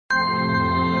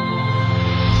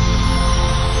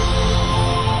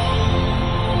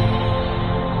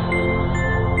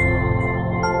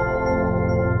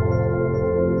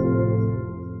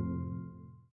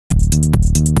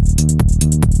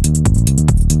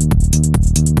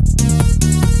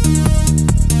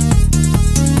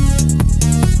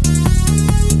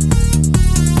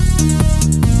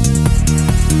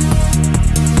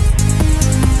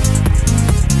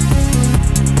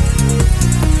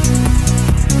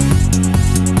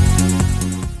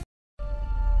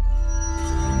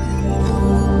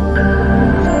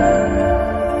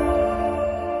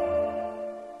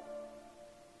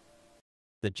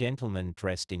The gentleman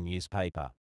dressed in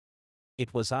newspaper.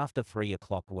 It was after 3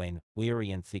 o'clock when, weary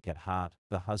and thick at heart,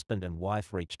 the husband and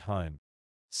wife reached home.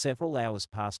 Several hours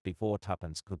passed before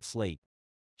Tuppence could sleep.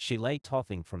 She lay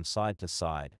tossing from side to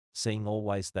side, seeing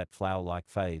always that flower-like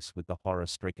face with the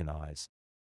horror-stricken eyes.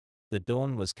 The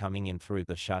dawn was coming in through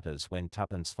the shutters when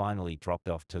Tuppence finally dropped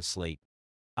off to sleep.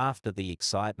 After the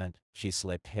excitement, she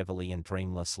slept heavily and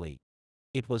dreamlessly.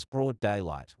 It was broad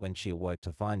daylight when she awoke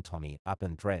to find Tommy up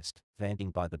and dressed,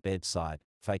 standing by the bedside,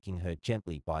 shaking her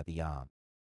gently by the arm.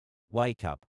 "Wake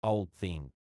up, old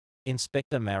thing.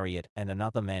 Inspector Marriott and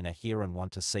another man are here and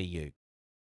want to see you."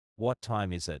 "What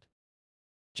time is it?"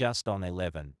 "Just on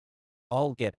 11.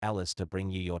 I'll get Alice to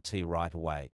bring you your tea right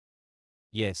away."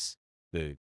 "Yes,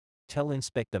 boo. Tell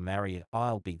Inspector Marriott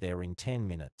I'll be there in 10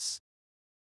 minutes."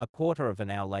 A quarter of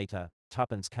an hour later,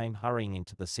 Tuppence came hurrying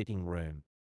into the sitting room.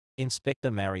 Inspector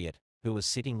Marriott, who was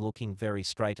sitting looking very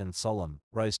straight and solemn,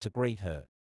 rose to greet her.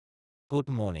 "Good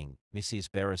morning, Mrs.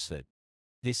 Beresford.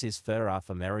 This is Sir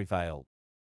Arthur Merivale."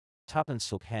 Tuppence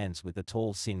shook hands with a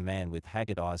tall thin man with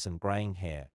haggard eyes and greying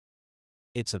hair.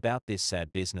 "It's about this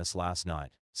sad business last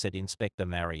night," said Inspector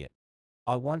Marriott.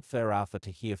 "I want Sir Arthur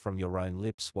to hear from your own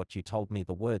lips what you told me,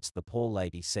 the words the poor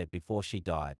lady said before she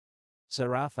died.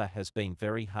 Sir Arthur has been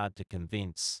very hard to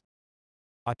convince."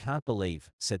 "I can't believe,"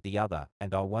 said the other,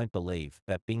 "and I won't believe,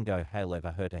 that Bingo Hale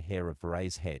ever hurt a hair of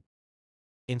Ray's head."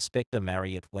 Inspector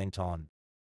Marriott went on.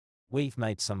 "We've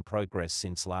made some progress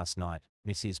since last night,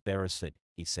 Mrs. Beresford,"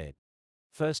 he said.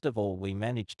 "First of all, we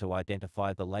managed to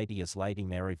identify the lady as Lady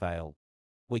Merivale.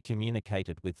 We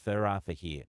communicated with Sir Arthur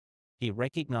here. He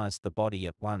recognized the body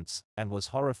at once, and was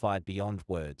horrified beyond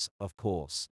words, of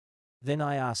course. Then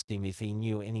I asked him if he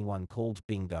knew anyone called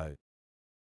Bingo.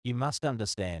 You must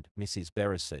understand, Mrs.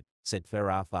 Beresford," said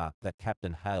Sir Arthur, "that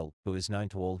Captain Hale, who is known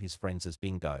to all his friends as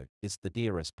Bingo, is the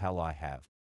dearest pal I have.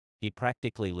 He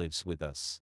practically lives with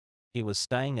us. He was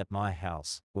staying at my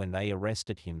house when they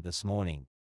arrested him this morning.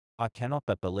 I cannot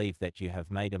but believe that you have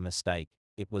made a mistake.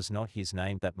 It was not his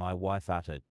name that my wife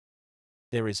uttered."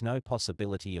 "There is no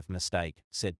possibility of mistake,"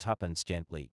 said Tuppence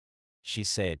gently. "She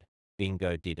said,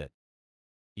 Bingo did it."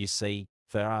 "You see,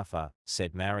 Sir Arthur,"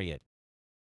 said Marriott.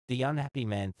 The unhappy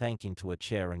man sank into a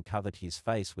chair and covered his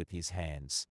face with his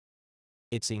hands.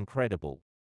 "It's incredible.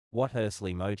 What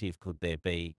earthly motive could there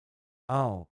be?"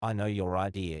 "Oh, I know your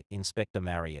idea, Inspector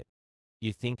Marriott.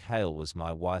 You think Hale was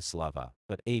my wife's lover,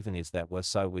 but even if that were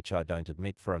so, which I don't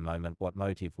admit for a moment, what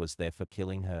motive was there for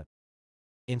killing her?"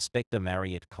 Inspector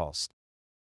Marriott coughed.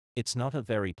 "It's not a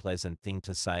very pleasant thing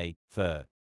to say, Sir.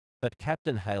 But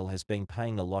Captain Hale has been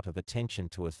paying a lot of attention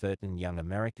to a certain young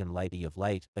American lady of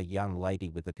late, a young lady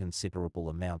with a considerable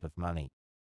amount of money.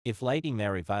 If Lady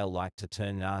Merivale liked to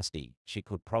turn nasty, she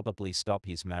could probably stop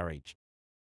his marriage."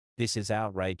 "This is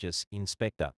outrageous,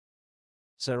 Inspector."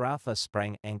 Sir Arthur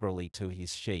sprang angrily to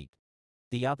his feet.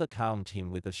 The other calmed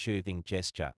him with a soothing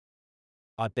gesture.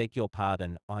 "I beg your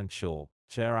pardon, I'm sure,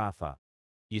 Sir Arthur.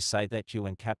 You say that you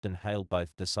and Captain Hale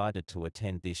both decided to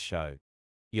attend this show.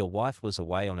 Your wife was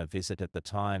away on a visit at the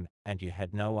time, and you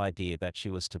had no idea that she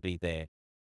was to be there?"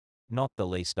 "Not the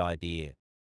least idea.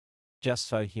 Just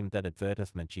show him that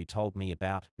advertisement you told me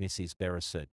about, Mrs.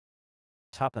 Beresford."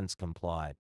 Tuppence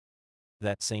complied.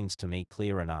 "That seems to me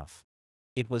clear enough.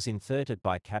 It was inserted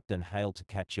by Captain Hale to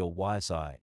catch your wife's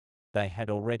eye. They had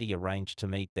already arranged to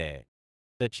meet there.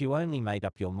 But you only made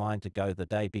up your mind to go the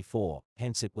day before,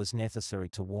 hence it was necessary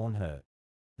to warn her.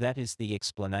 That is the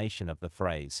explanation of the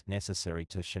phrase, necessary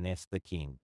to chasser the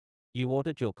king. You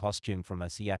ordered your costume from a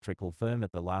theatrical firm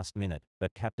at the last minute,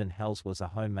 but Captain Hale's was a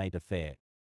homemade affair.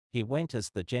 He went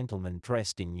as the gentleman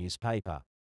dressed in newspaper.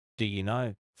 Do you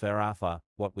know, Sir Arthur,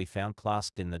 what we found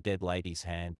clasped in the dead lady's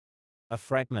hand? A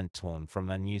fragment torn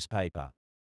from a newspaper.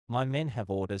 My men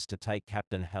have orders to take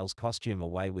Captain Hale's costume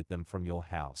away with them from your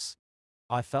house.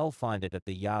 I shall find it at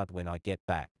the yard when I get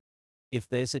back. If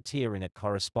there's a tear in it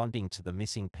corresponding to the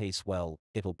missing piece, well,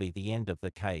 it'll be the end of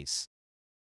the case."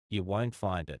 "You won't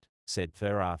find it," said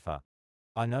Sir Arthur.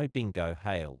 "I know Bingo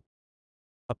Hale."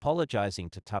 Apologizing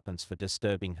to Tuppence for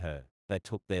disturbing her, they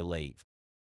took their leave.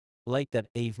 Late that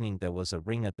evening there was a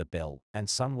ring at the bell, and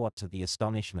somewhat to the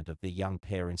astonishment of the young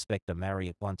pair, Inspector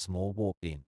Marriott once more walked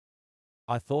in.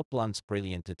 "I thought Blunt's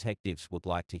brilliant detectives would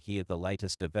like to hear the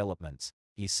latest developments,"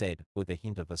 he said, with a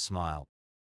hint of a smile.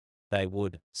 "They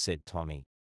would," said Tommy.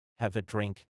 "Have a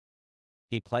drink?"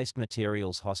 He placed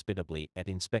materials hospitably at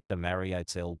Inspector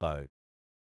Marriott's elbow.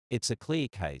 "It's a clear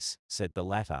case," said the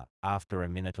latter, after a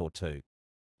minute or two.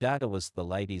 "Data was the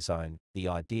lady's own. The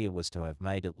idea was to have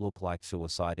made it look like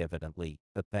suicide evidently,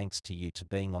 but thanks to you to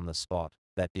being on the spot,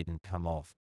 that didn't come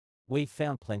off. We've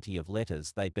found plenty of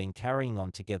letters they've been carrying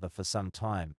on together for some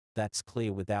time, that's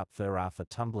clear without Ferrafa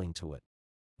tumbling to it.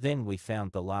 Then we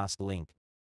found the last link.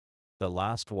 The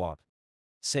last what?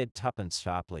 Said Tuppence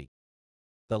sharply.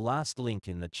 The last link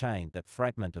in the chain, that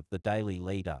fragment of the Daily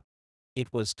Leader.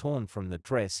 It was torn from the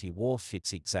dress he wore,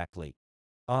 fits exactly.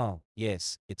 Oh,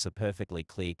 yes, it's a perfectly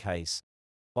clear case.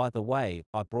 By the way,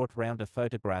 I brought round a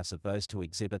photographs of those two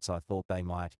exhibits. I thought they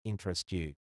might interest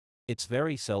you. It's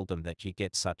very seldom that you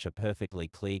get such a perfectly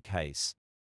clear case.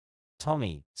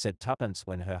 Tommy, said Tuppence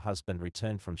when her husband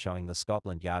returned from showing the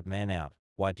Scotland Yard man out,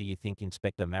 why do you think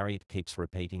Inspector Marriott keeps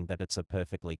repeating that it's a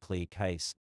perfectly clear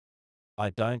case? I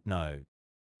don't know.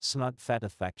 Smug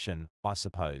satisfaction, I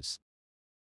suppose.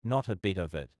 Not a bit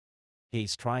of it.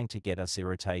 He's trying to get us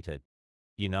irritated.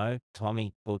 You know,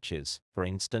 Tommy, butchers, for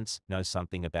instance, know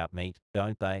something about meat,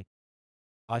 don't they?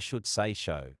 I should say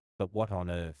so, but what on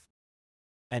earth?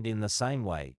 And in the same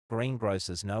way,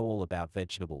 greengrocers know all about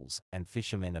vegetables, and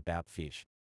fishermen about fish.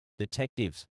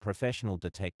 Detectives, professional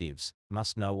detectives,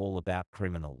 must know all about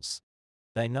criminals.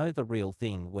 They know the real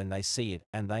thing when they see it,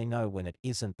 and they know when it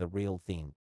isn't the real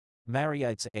thing.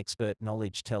 Marriott's expert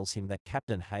knowledge tells him that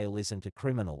Captain Hale isn't a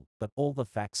criminal, but all the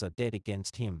facts are dead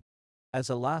against him. As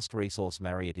a last resource,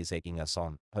 Marriott is egging us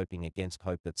on, hoping against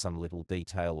hope that some little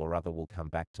detail or other will come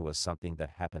back to us, something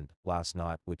that happened last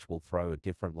night which will throw a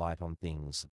different light on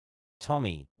things.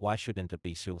 Tommy, why shouldn't it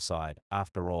be suicide,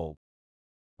 after all?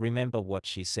 Remember what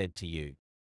she said to you.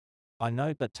 I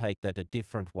know, but take that a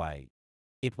different way.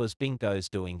 It was Bingo's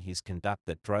doing his conduct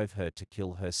that drove her to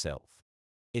kill herself.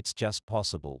 It's just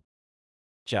possible.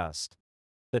 Just.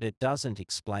 But it doesn't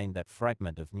explain that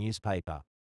fragment of newspaper.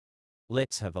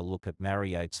 Let's have a look at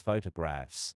Marriott's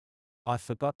photographs. I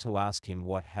forgot to ask him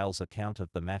what Hal's account of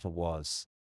the matter was.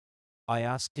 I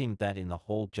asked him that in the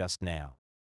hall just now.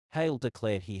 Hale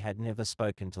declared he had never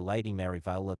spoken to Lady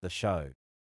Merivale at the show.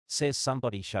 Says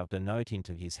somebody shoved a note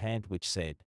into his hand which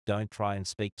said, "Don't try and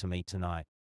speak to me tonight."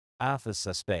 Arthur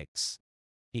suspects.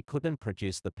 He couldn't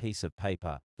produce the piece of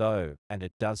paper, though, and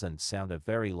it doesn't sound a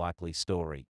very likely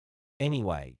story.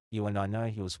 Anyway, you and I know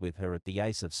he was with her at the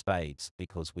Ace of Spades,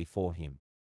 because we saw him.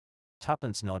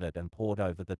 Tuppence nodded and pored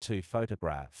over the two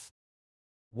photographs.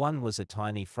 One was a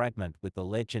tiny fragment with the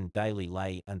legend Daily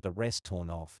Lay and the rest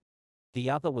torn off. The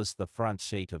other was the front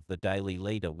sheet of the Daily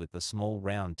Leader with the small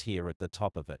round tear at the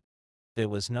top of it. There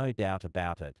was no doubt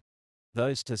about it.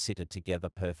 Those two sitted together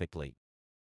perfectly.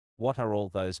 What are all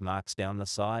those marks down the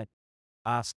side?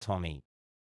 Asked Tommy.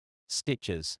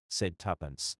 Stitches, said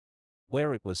Tuppence.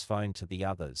 Where it was phoned to the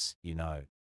others, you know.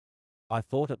 I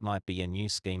thought it might be a new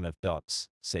scheme of dots,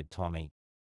 said Tommy.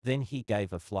 Then he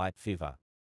gave a slight shiver.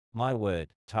 My word,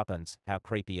 Tuppence, how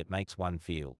creepy it makes one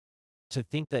feel. To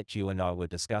think that you and I were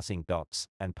discussing dots,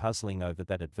 and puzzling over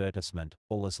that advertisement,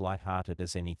 all as light-hearted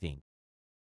as anything.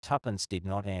 Tuppence did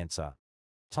not answer.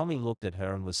 Tommy looked at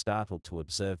her and was startled to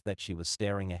observe that she was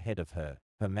staring ahead of her,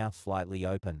 her mouth slightly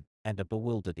open, and a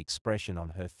bewildered expression on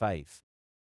her face.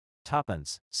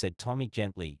 Tuppence, said Tommy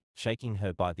gently, shaking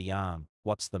her by the arm,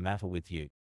 what's the matter with you?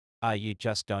 Are you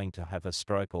just going to have a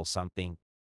stroke or something?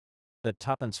 But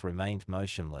Tuppence remained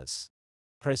motionless.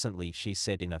 Presently she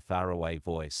said in a faraway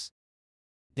voice.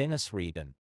 Dennis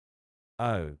Reardon.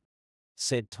 Oh,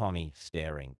 said Tommy,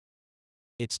 staring.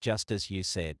 It's just as you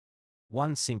said.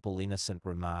 One simple innocent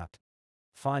remark.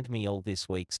 Find me all this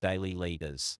week's Daily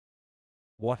Leaders.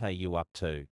 What are you up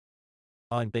to?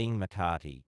 I'm being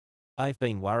McCarty. I've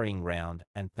been worrying round,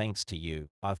 and thanks to you,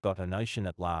 I've got a notion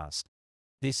at last.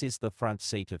 This is the front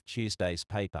seat of Tuesday's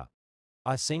paper.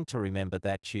 I seem to remember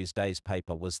that Tuesday's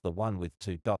paper was the one with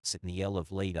 2 dots in the L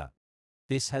of leader.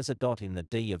 This has a dot in the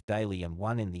D of daily and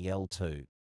 1 in the L too.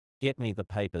 Get me the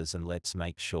papers and let's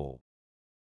make sure.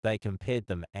 They compared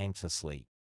them anxiously.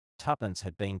 Tuppence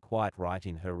had been quite right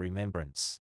in her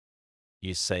remembrance.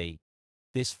 You see,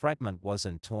 this fragment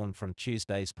wasn't torn from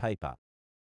Tuesday's paper.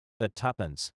 But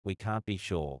Tuppence, we can't be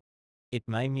sure. It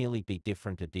may merely be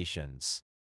different editions.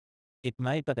 It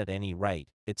may, but at any rate,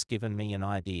 it's given me an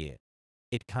idea.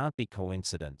 It can't be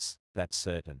coincidence, that's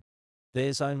certain.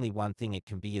 There's only one thing it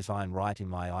can be if I'm right in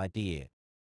my idea.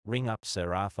 Ring up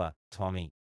Sir Arthur, Tommy.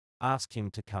 Ask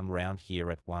him to come round here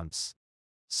at once.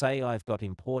 Say I've got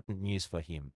important news for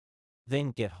him.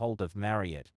 Then get hold of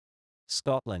Marriott.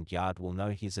 Scotland Yard will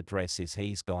know his address if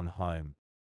he's gone home.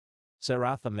 Sir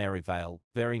Arthur Merivale,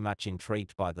 very much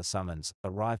intrigued by the summons,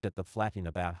 arrived at the flat in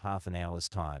about half an hour's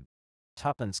time.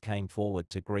 Tuppence came forward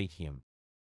to greet him.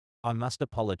 I must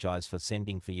apologize for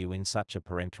sending for you in such a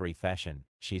peremptory fashion,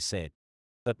 she said.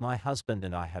 But my husband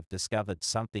and I have discovered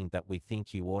something that we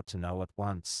think you ought to know at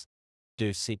once.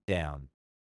 Do sit down.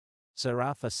 Sir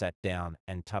Arthur sat down,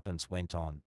 and Tuppence went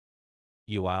on.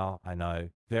 You are, I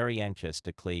know, very anxious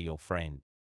to clear your friend.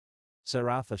 Sir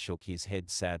Arthur shook his head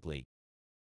sadly.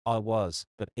 I was,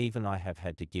 but even I have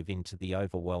had to give in to the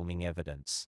overwhelming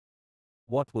evidence.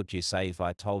 What would you say if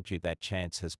I told you that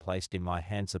chance has placed in my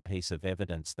hands a piece of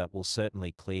evidence that will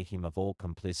certainly clear him of all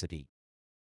complicity?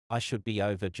 I should be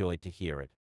overjoyed to hear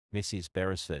it, Mrs.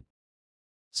 Beresford.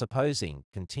 Supposing,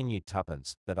 continued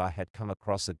Tuppence, that I had come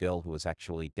across a girl who was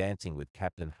actually dancing with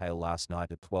Captain Hale last night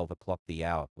at 12 o'clock, the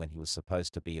hour when he was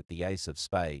supposed to be at the Ace of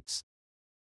Spades.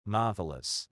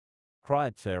 Marvellous!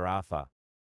 Cried Sir Arthur.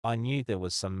 I knew there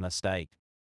was some mistake.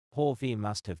 Poor Vere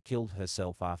must have killed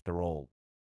herself after all.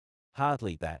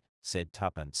 Hardly that, said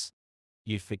Tuppence.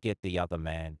 You forget the other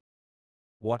man.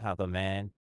 What other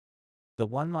man? The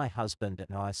one my husband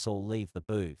and I saw leave the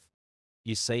booth.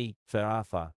 You see, Sir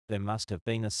Arthur, there must have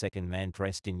been a second man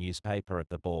dressed in newspaper at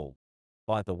the ball.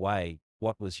 By the way,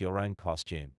 what was your own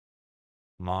costume?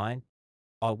 Mine?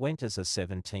 I went as a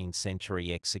 17th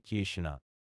century executioner.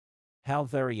 How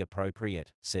very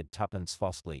appropriate, said Tuppence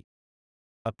fostly.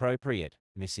 Appropriate,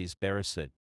 Mrs.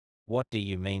 Beresford. What do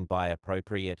you mean by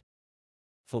appropriate?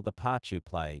 For the part you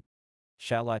played.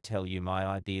 Shall I tell you my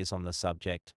ideas on the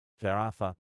subject, Sir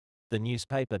Arthur? The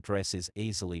newspaper dress is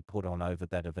easily put on over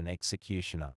that of an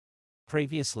executioner.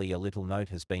 Previously a little note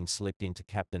has been slipped into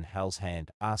Captain Hale's hand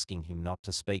asking him not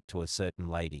to speak to a certain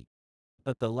lady.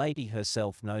 But the lady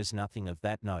herself knows nothing of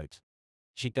that note.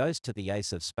 She goes to the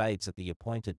Ace of Spades at the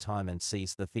appointed time and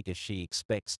sees the figure she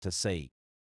expects to see.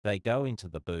 They go into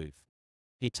the booth.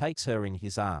 He takes her in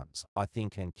his arms, I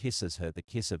think, and kisses her the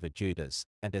kiss of a Judas,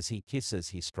 and as he kisses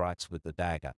he strikes with the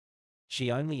dagger. She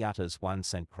only utters one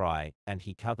sad cry, and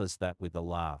he covers that with a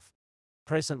laugh.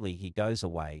 Presently he goes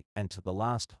away, and to the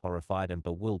last, horrified and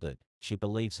bewildered, she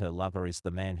believes her lover is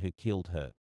the man who killed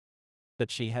her.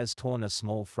 But she has torn a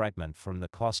small fragment from the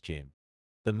costume.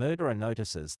 The murderer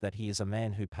notices that he is a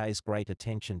man who pays great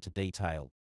attention to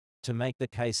detail. To make the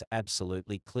case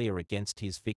absolutely clear against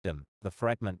his victim, the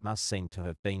fragment must seem to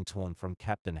have been torn from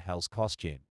Captain Hale's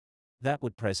costume. That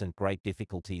would present great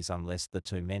difficulties unless the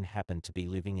two men happened to be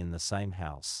living in the same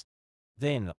house.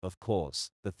 Then, of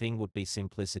course, the thing would be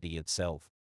simplicity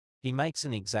itself. He makes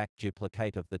an exact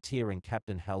duplicate of the tear in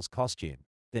Captain Hale's costume,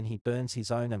 then he burns his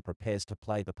own and prepares to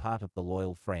play the part of the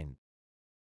loyal friend.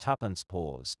 Tuppence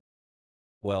paused.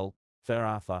 Well, Sir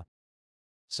Arthur?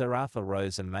 Sir Arthur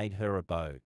rose and made her a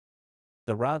bow.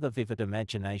 The rather vivid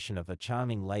imagination of a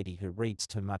charming lady who reads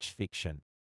too much fiction.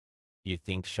 You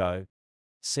think so?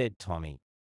 Said Tommy.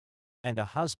 And a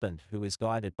husband who is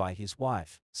guided by his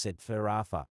wife, said Sir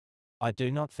Arthur. I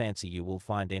do not fancy you will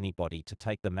find anybody to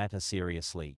take the matter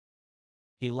seriously.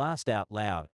 He laughed out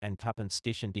loud, and Tuppence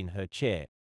stiffened in her chair.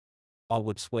 I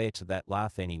would swear to that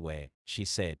laugh anywhere, she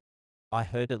said. I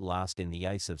heard it last in the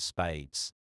Ace of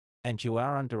Spades. And you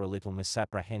are under a little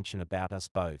misapprehension about us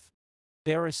both.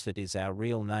 Beresford is our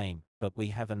real name, but we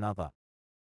have another.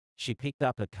 She picked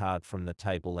up a card from the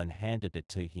table and handed it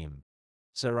to him.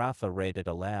 Sir Arthur read it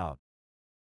aloud.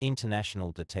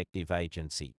 International Detective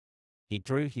Agency. He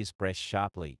drew his breast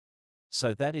sharply.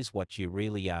 So that is what you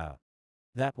really are.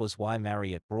 That was why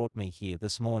Marriott brought me here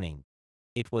this morning.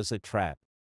 It was a trap.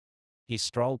 He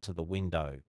strolled to the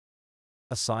window.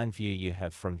 A fine view you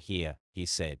have from here, he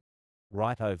said.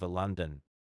 Right over London.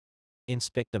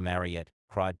 Inspector Marriott,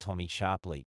 cried Tommy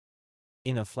sharply.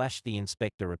 In a flash the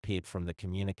inspector appeared from the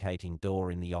communicating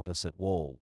door in the opposite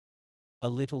wall. A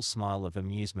little smile of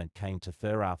amusement came to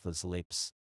Sir Arthur's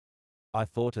lips. I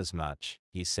thought as much,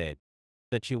 he said.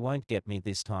 But you won't get me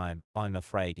this time, I'm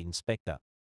afraid, Inspector.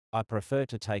 I prefer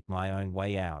to take my own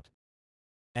way out.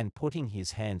 And putting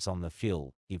his hands on the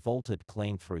fill, he vaulted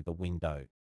clean through the window.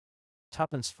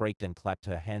 Tuppence freaked and clapped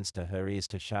her hands to her ears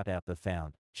to shut out the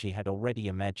sound. She had already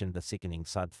imagined the sickening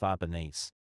thud far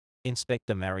beneath.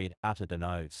 Inspector Marriott uttered an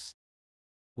oath.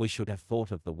 We should have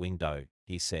thought of the window,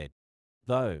 he said.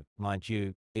 Though, mind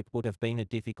you, it would have been a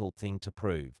difficult thing to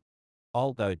prove.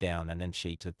 I'll go down and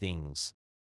see to things.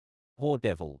 Poor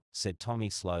devil, said Tommy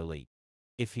slowly.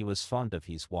 If he was fond of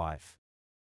his wife.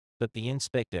 But the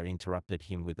inspector interrupted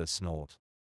him with a snort.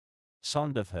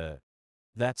 Fond of her?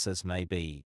 That's as may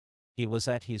be. He was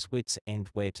at his wits' end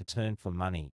where to turn for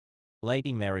money.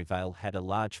 Lady Merivale had a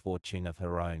large fortune of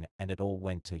her own, and it all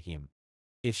went to him.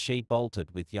 If she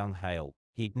bolted with young Hale,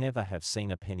 he'd never have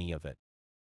seen a penny of it.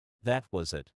 That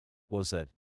was it, was it?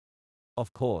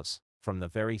 Of course, from the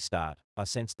very start, I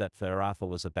sensed that Sir Arthur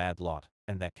was a bad lot,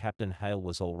 and that Captain Hale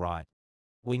was all right.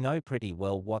 We know pretty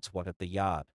well what's what at the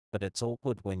Yard, but it's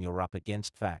awkward when you're up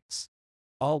against facts.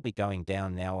 I'll be going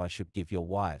down now. I should give your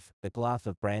wife a glass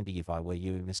of brandy if I were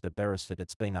you, Mr. Beresford.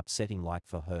 It's been upsetting like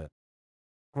for her.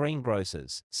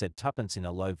 Greengrocers, said Tuppence in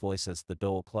a low voice as the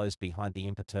door closed behind the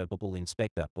imperturbable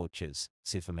inspector. Butchers,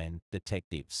 ciphermen,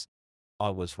 detectives.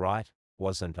 I was right,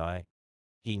 wasn't I?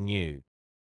 He knew.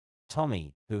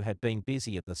 Tommy, who had been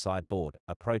busy at the sideboard,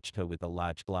 approached her with a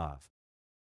large glass.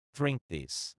 Drink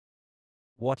this.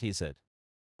 What is it?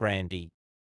 Brandy?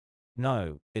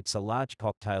 No, it's a large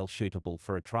cocktail suitable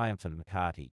for a triumphant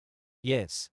party.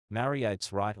 Yes,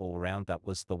 Marriott's right all round, that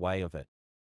was the way of it.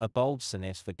 A bold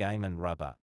finesse for game and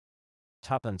rubber.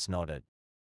 Tuppence nodded.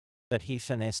 But he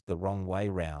finessed the wrong way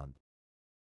round.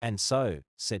 And so,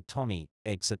 said Tommy,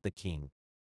 exit the king.